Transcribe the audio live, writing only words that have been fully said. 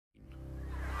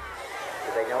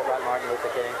Martin Luther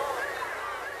King?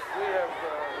 We have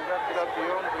left it up to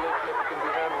your own volition if it can be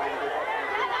handled.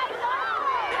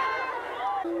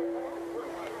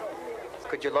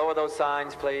 Could you lower those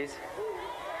signs, please?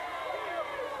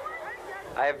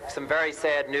 I have some very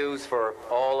sad news for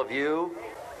all of you,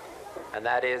 and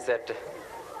that is that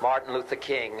Martin Luther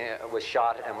King was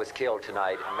shot and was killed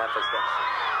tonight in Memphis.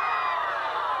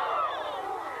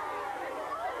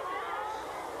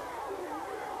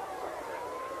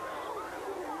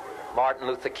 Martin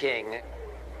Luther King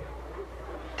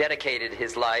dedicated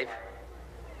his life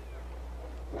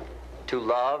to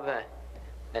love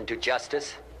and to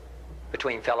justice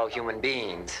between fellow human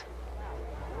beings.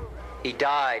 He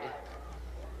died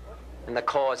in the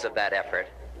cause of that effort.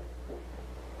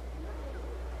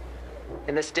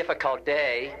 In this difficult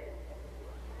day,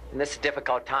 in this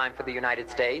difficult time for the United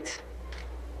States,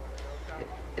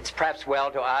 it's perhaps well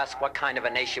to ask what kind of a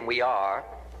nation we are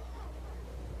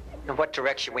and what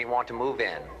direction we want to move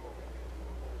in.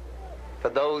 For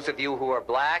those of you who are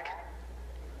black,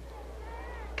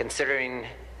 considering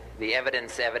the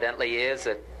evidence evidently is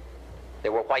that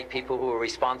there were white people who were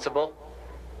responsible,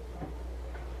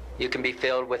 you can be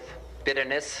filled with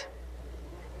bitterness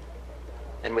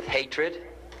and with hatred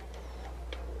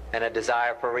and a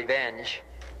desire for revenge.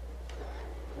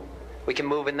 We can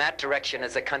move in that direction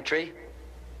as a country,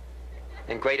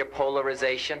 in greater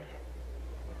polarization,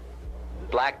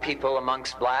 black people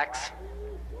amongst blacks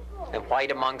and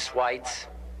white amongst whites,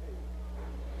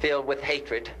 filled with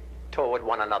hatred toward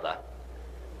one another.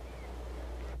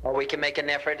 Or we can make an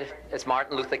effort, as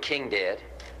Martin Luther King did,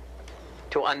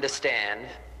 to understand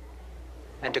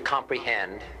and to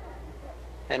comprehend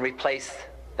and replace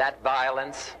that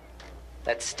violence,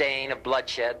 that stain of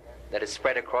bloodshed that is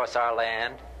spread across our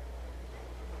land,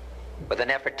 with an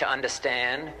effort to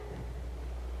understand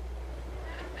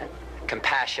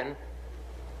compassion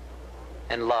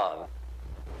and love.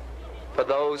 For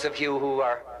those of you who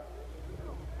are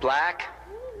black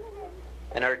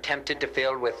and are tempted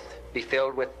to be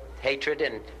filled with hatred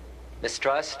and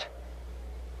mistrust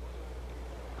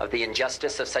of the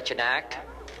injustice of such an act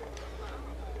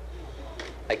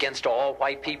against all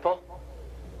white people,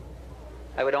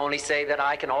 I would only say that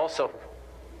I can also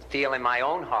feel in my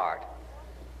own heart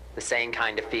the same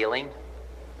kind of feeling.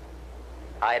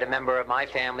 I had a member of my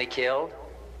family killed,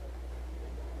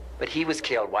 but he was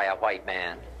killed by a white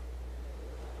man.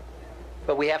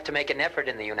 But we have to make an effort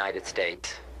in the United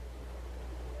States.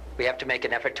 We have to make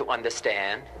an effort to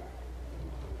understand,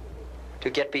 to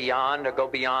get beyond or go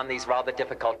beyond these rather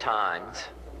difficult times.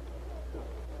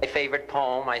 My favorite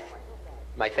poem,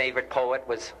 my favorite poet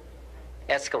was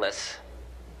Aeschylus.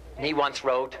 And he once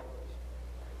wrote,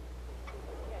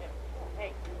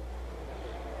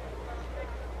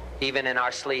 "Even in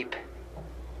our sleep,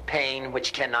 pain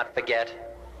which cannot forget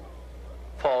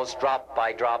falls drop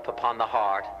by drop upon the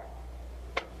heart,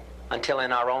 until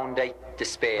in our own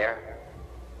despair,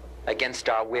 against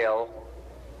our will,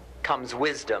 comes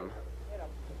wisdom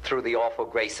through the awful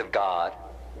grace of God."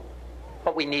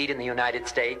 What we need in the United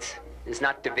States is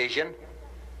not division.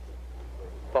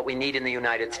 What we need in the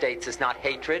United States is not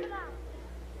hatred.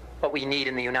 What we need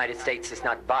in the United States is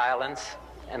not violence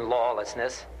and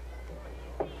lawlessness,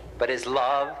 but is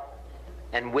love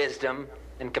and wisdom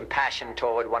and compassion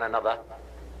toward one another,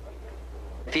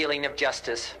 feeling of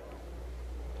justice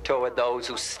toward those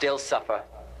who still suffer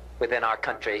within our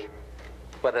country,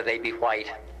 whether they be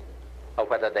white or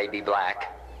whether they be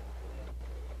black.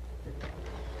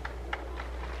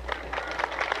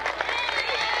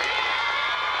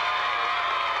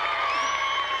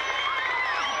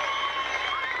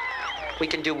 We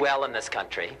can do well in this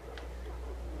country.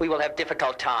 We will have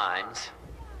difficult times.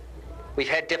 We've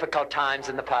had difficult times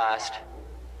in the past,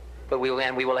 but we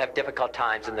will have difficult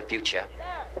times in the future.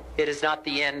 It is not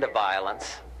the end of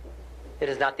violence. It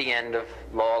is not the end of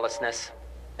lawlessness,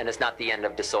 and it's not the end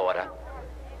of disorder.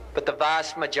 But the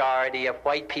vast majority of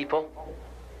white people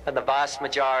and the vast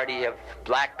majority of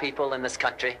black people in this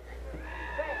country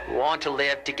want to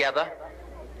live together,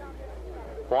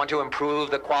 want to improve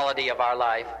the quality of our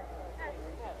life,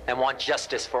 and want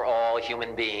justice for all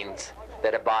human beings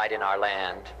that abide in our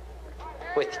land.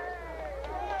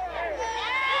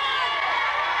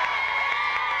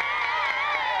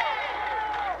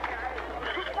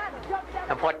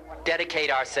 And dedicate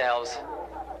ourselves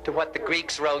to what the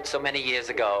Greeks wrote so many years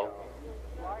ago,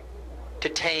 to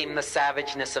tame the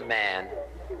savageness of man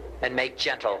and make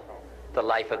gentle the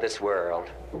life of this world.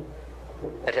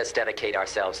 Let us dedicate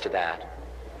ourselves to that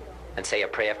and say a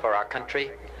prayer for our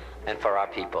country and for our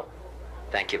people.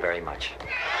 Thank you very much.